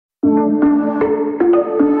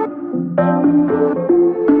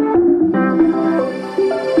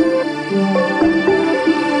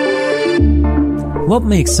What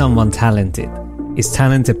makes someone talented? Is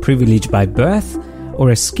talent a privilege by birth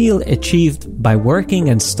or a skill achieved by working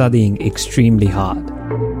and studying extremely hard?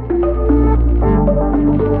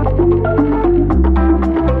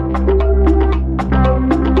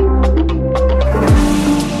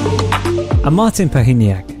 I'm Martin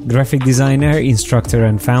Pahiniak, graphic designer, instructor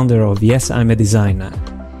and founder of Yes, I'm a Designer.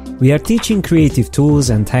 We are teaching creative tools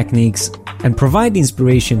and techniques and provide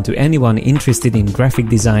inspiration to anyone interested in graphic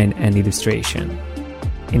design and illustration.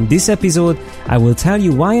 In this episode, I will tell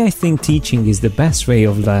you why I think teaching is the best way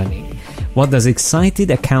of learning. What does excited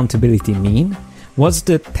accountability mean? What's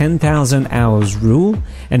the 10,000 hours rule?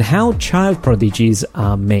 And how child prodigies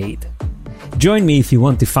are made. Join me if you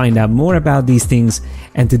want to find out more about these things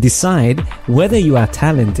and to decide whether you are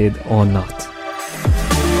talented or not.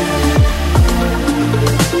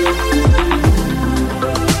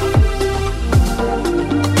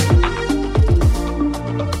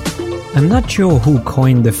 I'm not sure who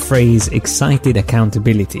coined the phrase excited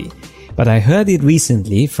accountability, but I heard it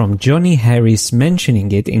recently from Johnny Harris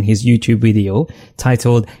mentioning it in his YouTube video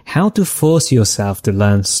titled How to Force Yourself to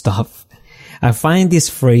Learn Stuff. I find this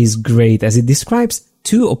phrase great as it describes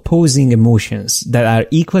two opposing emotions that are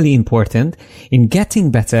equally important in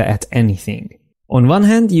getting better at anything. On one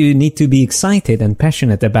hand, you need to be excited and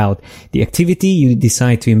passionate about the activity you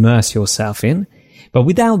decide to immerse yourself in, but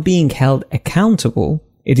without being held accountable,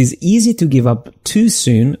 it is easy to give up too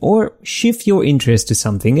soon or shift your interest to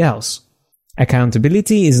something else.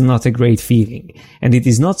 Accountability is not a great feeling, and it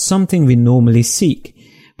is not something we normally seek,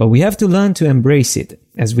 but we have to learn to embrace it,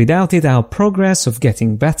 as without it our progress of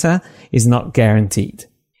getting better is not guaranteed.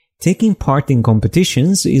 Taking part in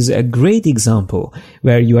competitions is a great example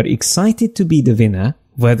where you are excited to be the winner,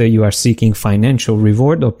 whether you are seeking financial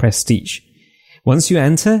reward or prestige. Once you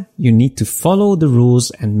enter, you need to follow the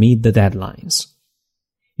rules and meet the deadlines.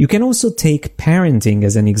 You can also take parenting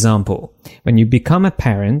as an example. When you become a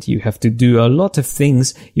parent, you have to do a lot of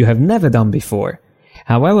things you have never done before.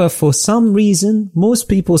 However, for some reason, most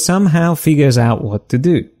people somehow figures out what to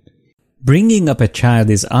do. Bringing up a child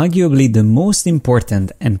is arguably the most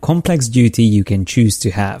important and complex duty you can choose to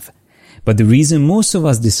have. But the reason most of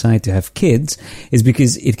us decide to have kids is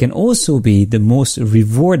because it can also be the most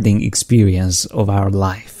rewarding experience of our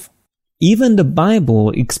life. Even the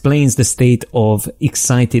Bible explains the state of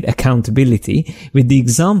excited accountability with the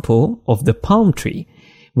example of the palm tree,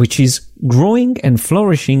 which is growing and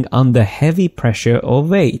flourishing under heavy pressure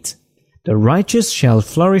of weight. The righteous shall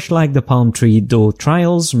flourish like the palm tree, though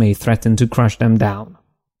trials may threaten to crush them down.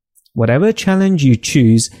 Whatever challenge you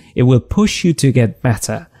choose, it will push you to get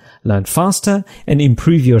better, learn faster, and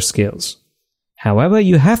improve your skills. However,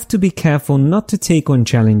 you have to be careful not to take on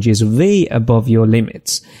challenges way above your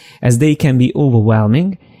limits, as they can be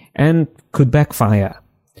overwhelming and could backfire.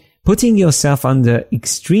 Putting yourself under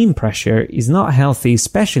extreme pressure is not healthy,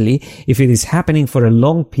 especially if it is happening for a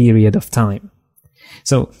long period of time.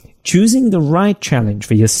 So, choosing the right challenge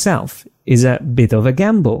for yourself is a bit of a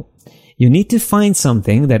gamble. You need to find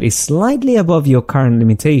something that is slightly above your current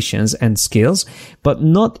limitations and skills, but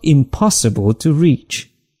not impossible to reach.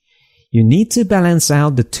 You need to balance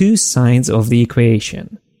out the two sides of the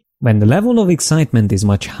equation. When the level of excitement is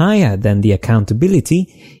much higher than the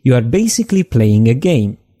accountability, you are basically playing a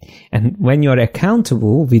game. And when you are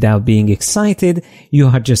accountable without being excited, you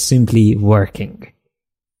are just simply working.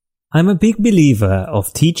 I'm a big believer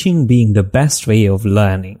of teaching being the best way of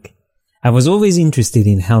learning. I was always interested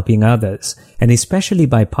in helping others, and especially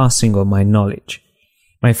by passing on my knowledge.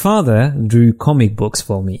 My father drew comic books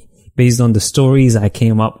for me, based on the stories I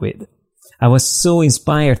came up with. I was so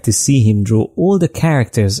inspired to see him draw all the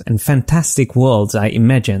characters and fantastic worlds I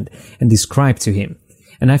imagined and described to him,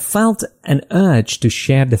 and I felt an urge to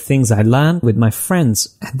share the things I learned with my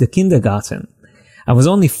friends at the kindergarten. I was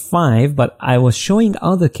only 5, but I was showing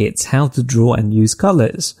other kids how to draw and use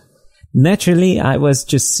colors. Naturally, I was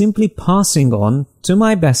just simply passing on, to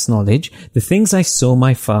my best knowledge, the things I saw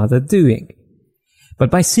my father doing. But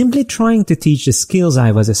by simply trying to teach the skills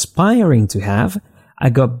I was aspiring to have, I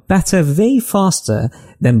got better way faster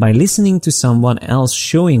than by listening to someone else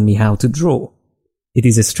showing me how to draw. It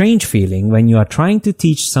is a strange feeling when you are trying to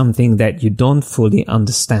teach something that you don't fully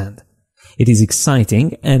understand. It is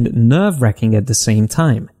exciting and nerve-wracking at the same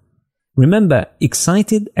time. Remember,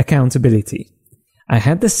 excited accountability. I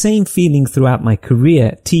had the same feeling throughout my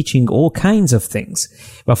career teaching all kinds of things,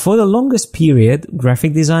 but for the longest period,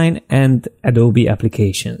 graphic design and Adobe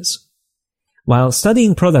applications. While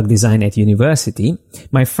studying product design at university,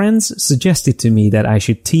 my friends suggested to me that I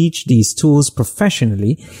should teach these tools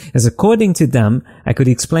professionally, as according to them, I could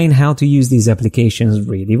explain how to use these applications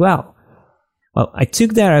really well. Well, I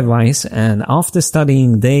took their advice, and after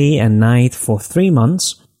studying day and night for 3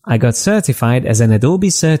 months, I got certified as an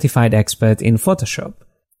Adobe Certified Expert in Photoshop.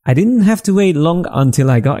 I didn't have to wait long until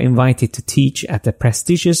I got invited to teach at a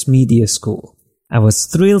prestigious media school. I was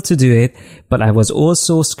thrilled to do it, but I was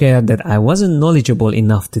also scared that I wasn't knowledgeable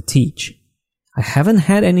enough to teach. I haven't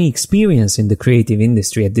had any experience in the creative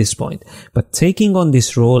industry at this point, but taking on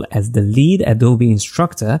this role as the lead Adobe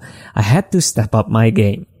instructor, I had to step up my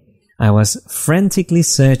game. I was frantically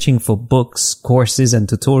searching for books, courses, and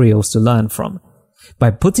tutorials to learn from.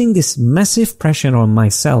 By putting this massive pressure on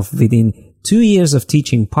myself within 2 years of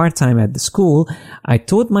teaching part-time at the school, I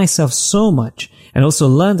taught myself so much and also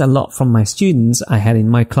learned a lot from my students I had in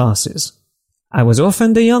my classes. I was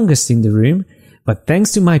often the youngest in the room, but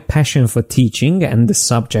thanks to my passion for teaching and the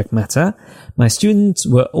subject matter, my students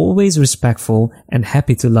were always respectful and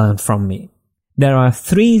happy to learn from me. There are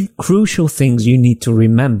 3 crucial things you need to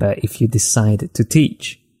remember if you decide to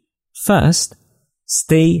teach. First,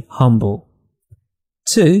 stay humble.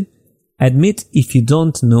 2, admit if you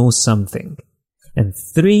don't know something. And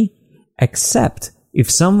 3, accept if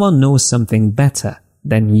someone knows something better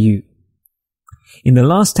than you. In the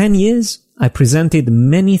last 10 years, I presented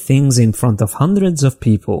many things in front of hundreds of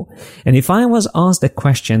people, and if I was asked a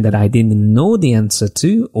question that I didn't know the answer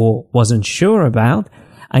to or wasn't sure about,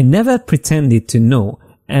 I never pretended to know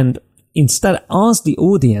and instead asked the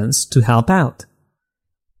audience to help out.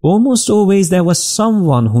 Almost always there was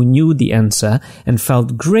someone who knew the answer and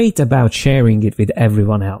felt great about sharing it with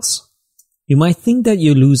everyone else. You might think that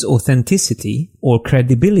you lose authenticity or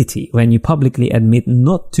credibility when you publicly admit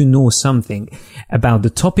not to know something about the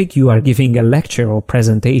topic you are giving a lecture or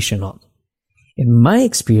presentation on. In my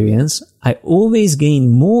experience, I always gain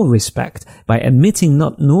more respect by admitting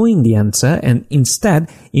not knowing the answer and instead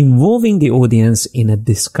involving the audience in a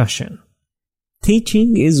discussion.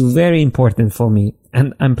 Teaching is very important for me,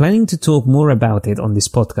 and I'm planning to talk more about it on this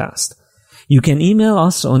podcast. You can email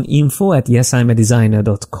us on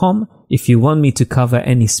info@yesimadesigner.com if you want me to cover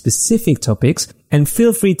any specific topics, and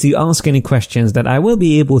feel free to ask any questions that I will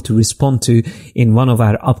be able to respond to in one of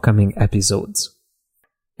our upcoming episodes.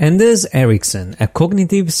 Anders Ericsson, a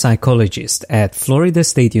cognitive psychologist at Florida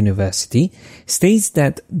State University, states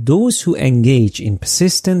that those who engage in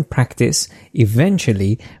persistent practice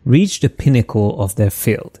eventually reach the pinnacle of their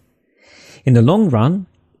field. In the long run,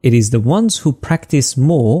 it is the ones who practice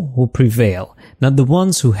more who prevail, not the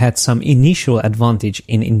ones who had some initial advantage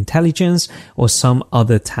in intelligence or some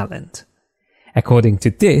other talent. According to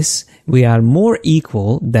this, we are more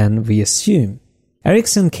equal than we assume.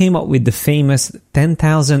 Ericsson came up with the famous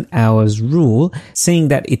 10,000 hours rule, saying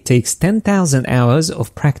that it takes 10,000 hours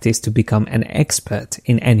of practice to become an expert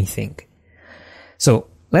in anything. So,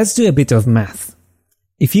 let's do a bit of math.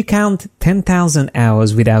 If you count 10,000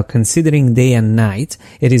 hours without considering day and night,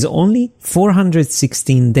 it is only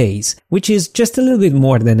 416 days, which is just a little bit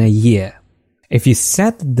more than a year. If you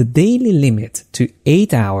set the daily limit to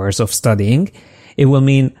 8 hours of studying, it will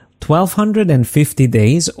mean 1,250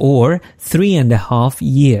 days or 3.5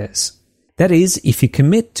 years. That is, if you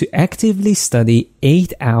commit to actively study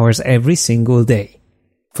 8 hours every single day.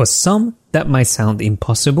 For some, that might sound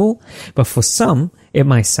impossible, but for some, it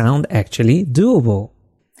might sound actually doable.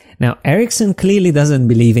 Now, Ericsson clearly doesn't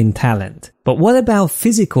believe in talent, but what about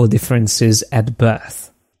physical differences at birth?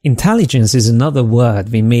 Intelligence is another word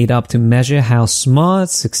we made up to measure how smart,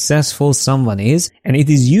 successful someone is, and it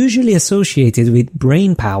is usually associated with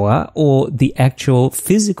brain power or the actual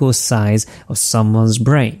physical size of someone's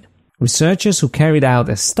brain. Researchers who carried out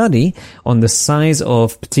a study on the size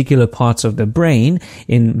of particular parts of the brain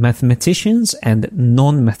in mathematicians and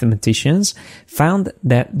non-mathematicians found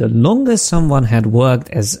that the longer someone had worked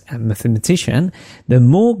as a mathematician, the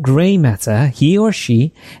more gray matter he or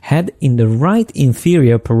she had in the right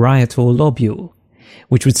inferior parietal lobule,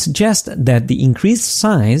 which would suggest that the increased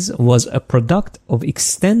size was a product of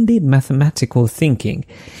extended mathematical thinking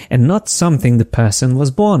and not something the person was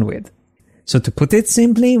born with. So to put it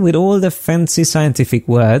simply, with all the fancy scientific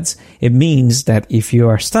words, it means that if you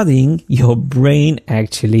are studying, your brain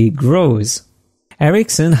actually grows.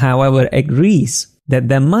 Ericsson, however, agrees that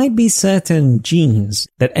there might be certain genes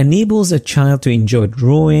that enables a child to enjoy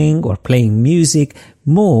drawing or playing music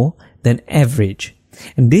more than average.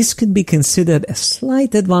 And this could be considered a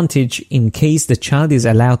slight advantage in case the child is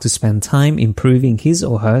allowed to spend time improving his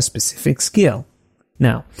or her specific skill.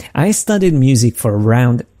 Now, I studied music for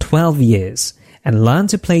around 12 years and learned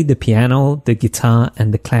to play the piano, the guitar,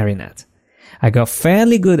 and the clarinet. I got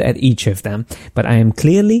fairly good at each of them, but I am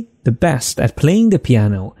clearly the best at playing the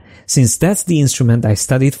piano, since that's the instrument I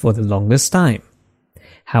studied for the longest time.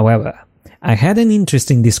 However, I had an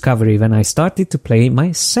interesting discovery when I started to play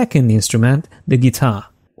my second instrument, the guitar.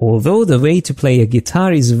 Although the way to play a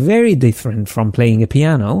guitar is very different from playing a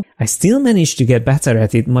piano, I still managed to get better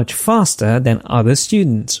at it much faster than other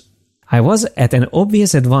students. I was at an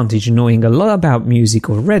obvious advantage knowing a lot about music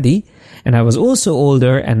already, and I was also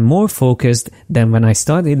older and more focused than when I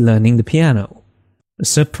started learning the piano. The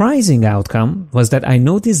surprising outcome was that I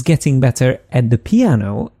noticed getting better at the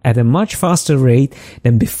piano at a much faster rate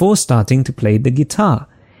than before starting to play the guitar,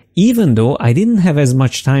 even though I didn't have as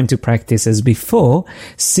much time to practice as before,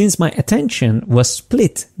 since my attention was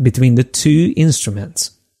split between the two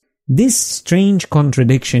instruments. This strange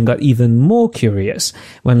contradiction got even more curious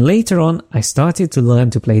when later on I started to learn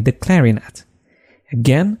to play the clarinet.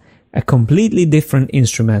 Again, a completely different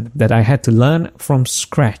instrument that I had to learn from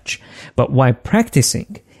scratch, but while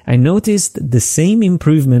practicing, I noticed the same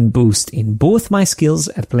improvement boost in both my skills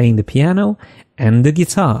at playing the piano and the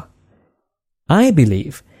guitar. I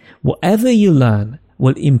believe whatever you learn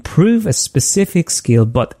will improve a specific skill,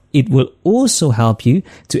 but it will also help you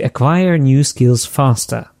to acquire new skills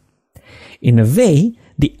faster. In a way,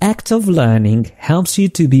 the act of learning helps you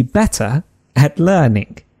to be better at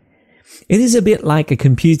learning. It is a bit like a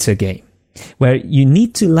computer game, where you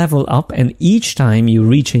need to level up, and each time you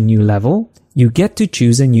reach a new level, you get to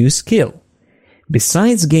choose a new skill.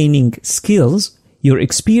 Besides gaining skills, your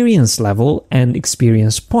experience level and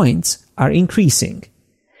experience points are increasing.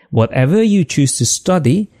 Whatever you choose to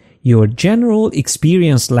study, your general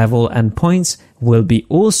experience level and points will be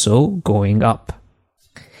also going up.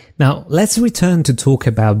 Now, let's return to talk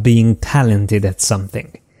about being talented at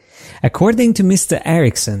something. According to Mr.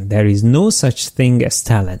 Erickson, there is no such thing as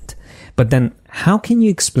talent. But then, how can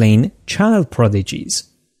you explain child prodigies?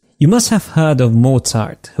 You must have heard of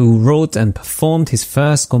Mozart, who wrote and performed his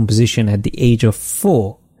first composition at the age of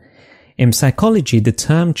 4. In psychology, the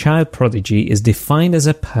term child prodigy is defined as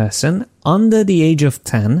a person under the age of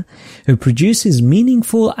 10 who produces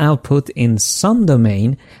meaningful output in some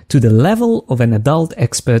domain to the level of an adult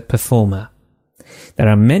expert performer. There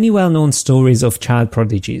are many well-known stories of child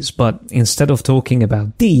prodigies, but instead of talking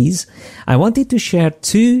about these, I wanted to share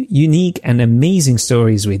 2 unique and amazing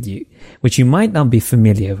stories with you, which you might not be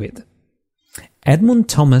familiar with. Edmund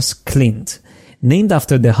Thomas Clint, named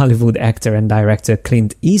after the Hollywood actor and director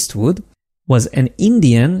Clint Eastwood, was an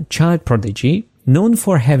Indian child prodigy known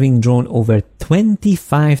for having drawn over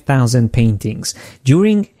 25,000 paintings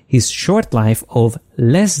during his short life of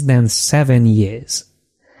less than 7 years.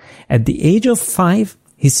 At the age of 5,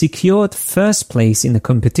 he secured first place in a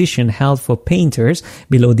competition held for painters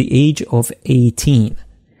below the age of 18.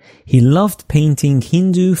 He loved painting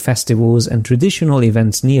Hindu festivals and traditional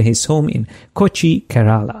events near his home in Kochi,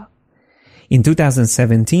 Kerala. In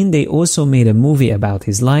 2017, they also made a movie about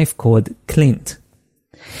his life called Clint.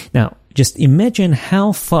 Now, just imagine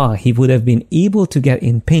how far he would have been able to get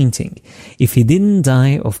in painting if he didn't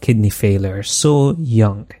die of kidney failure so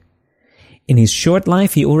young. In his short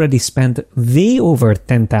life, he already spent way over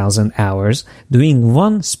 10,000 hours doing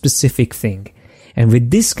one specific thing. And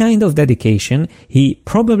with this kind of dedication, he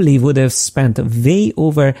probably would have spent way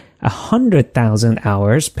over 100,000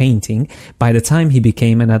 hours painting by the time he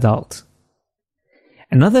became an adult.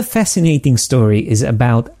 Another fascinating story is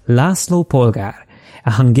about Laszlo Polgár,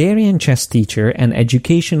 a Hungarian chess teacher and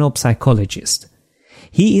educational psychologist.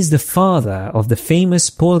 He is the father of the famous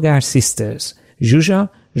Polgár sisters, Zsuzsa,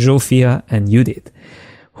 Zsófia, and Judit,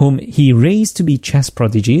 whom he raised to be chess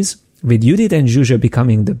prodigies, with Judit and Zsuzsa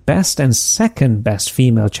becoming the best and second best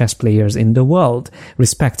female chess players in the world,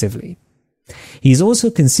 respectively. He is also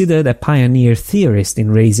considered a pioneer theorist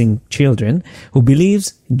in raising children who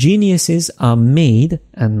believes geniuses are made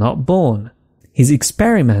and not born. His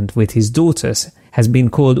experiment with his daughters has been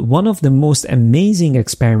called one of the most amazing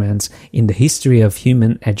experiments in the history of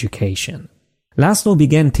human education. Laszlo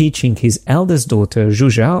began teaching his eldest daughter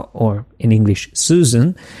Zsuzsa, or in English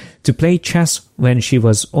Susan, to play chess when she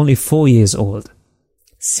was only 4 years old.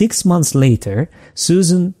 6 months later,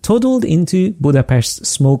 Susan toddled into Budapest's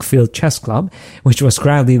smoke-filled chess club, which was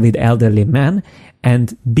crowded with elderly men,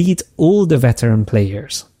 and beat all the veteran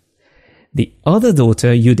players. The other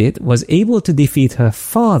daughter, Judit, was able to defeat her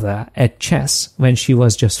father at chess when she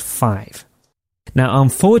was just 5. Now,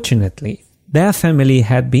 unfortunately, their family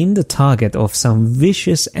had been the target of some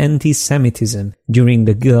vicious anti-Semitism during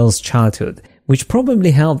the girl's childhood, which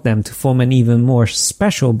probably helped them to form an even more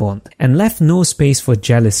special bond and left no space for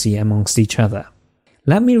jealousy amongst each other.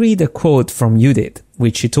 Let me read a quote from Judit,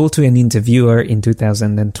 which she told to an interviewer in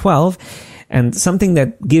 2012, and something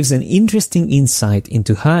that gives an interesting insight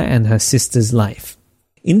into her and her sister's life.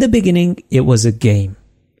 In the beginning, it was a game.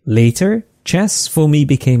 Later, chess for me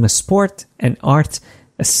became a sport, an art,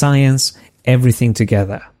 a science, everything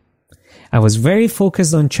together. I was very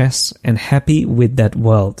focused on chess and happy with that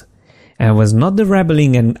world. I was not the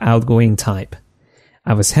rebelling and outgoing type.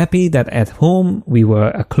 I was happy that at home we were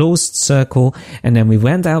a closed circle and then we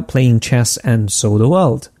went out playing chess and saw the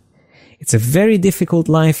world. It's a very difficult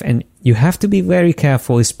life and you have to be very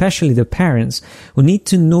careful, especially the parents who need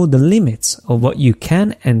to know the limits of what you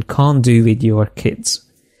can and can't do with your kids.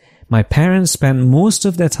 My parents spent most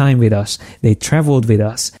of their time with us, they traveled with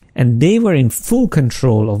us, and they were in full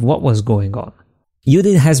control of what was going on.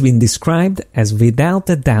 Judith has been described as without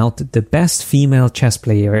a doubt the best female chess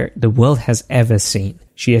player the world has ever seen.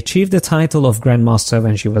 She achieved the title of Grandmaster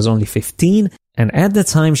when she was only 15, and at the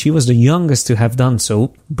time she was the youngest to have done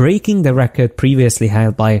so, breaking the record previously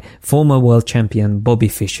held by former world champion Bobby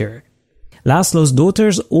Fischer. Laszlo's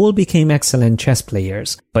daughters all became excellent chess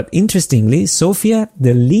players, but interestingly, Sofia,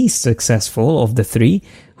 the least successful of the three,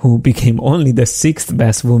 who became only the 6th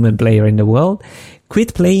best woman player in the world,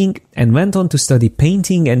 quit playing and went on to study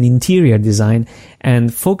painting and interior design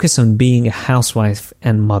and focus on being a housewife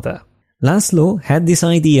and mother. Laszlo had this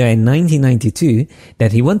idea in 1992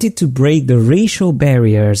 that he wanted to break the racial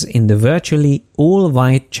barriers in the virtually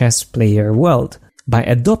all-white chess player world by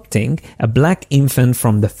adopting a black infant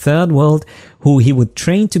from the third world who he would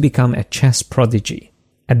train to become a chess prodigy.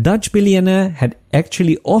 A Dutch billionaire had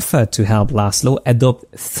actually offered to help Laszlo adopt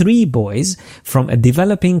 3 boys from a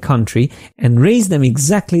developing country and raise them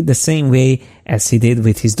exactly the same way as he did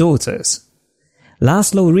with his daughters.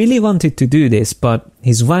 Laszlo really wanted to do this, but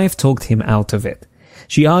his wife talked him out of it.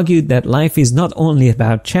 She argued that life is not only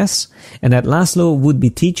about chess and that Laszlo would be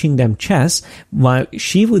teaching them chess while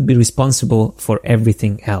she would be responsible for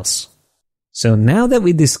everything else. So now that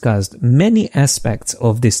we discussed many aspects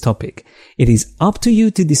of this topic, it is up to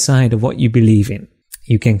you to decide what you believe in.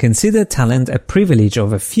 You can consider talent a privilege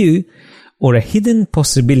of a few or a hidden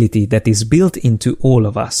possibility that is built into all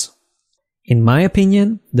of us. In my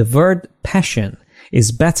opinion, the word passion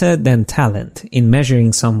is better than talent in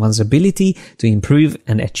measuring someone's ability to improve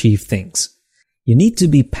and achieve things. You need to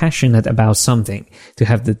be passionate about something to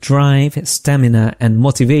have the drive, stamina, and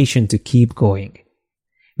motivation to keep going.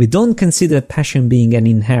 We don't consider passion being an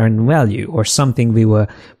inherent value or something we were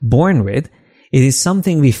born with. It is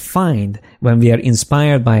something we find when we are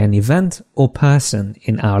inspired by an event or person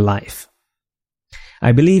in our life.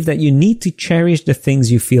 I believe that you need to cherish the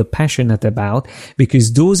things you feel passionate about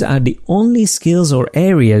because those are the only skills or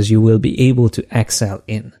areas you will be able to excel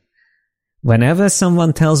in. Whenever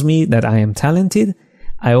someone tells me that I am talented,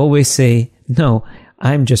 I always say, no,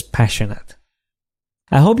 I'm just passionate.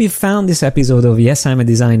 I hope you found this episode of Yes, I'm a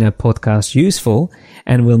Designer podcast useful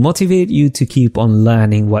and will motivate you to keep on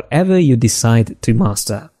learning whatever you decide to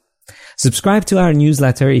master. Subscribe to our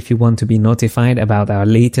newsletter if you want to be notified about our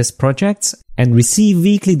latest projects and receive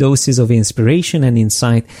weekly doses of inspiration and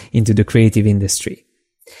insight into the creative industry.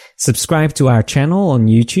 Subscribe to our channel on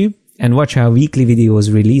YouTube and watch our weekly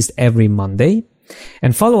videos released every Monday.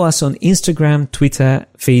 And follow us on Instagram, Twitter,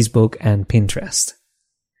 Facebook, and Pinterest.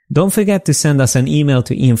 Don't forget to send us an email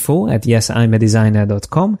to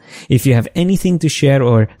info@yesimadesigner.com if you have anything to share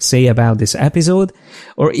or say about this episode,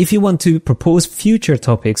 or if you want to propose future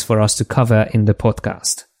topics for us to cover in the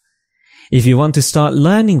podcast. If you want to start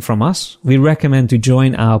learning from us, we recommend to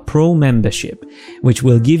join our Pro membership, which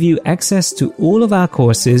will give you access to all of our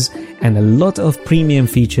courses and a lot of premium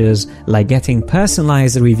features like getting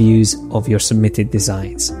personalized reviews of your submitted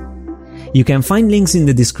designs. You can find links in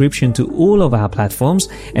the description to all of our platforms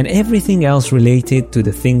and everything else related to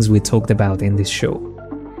the things we talked about in this show.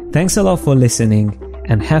 Thanks a lot for listening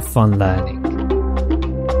and have fun learning.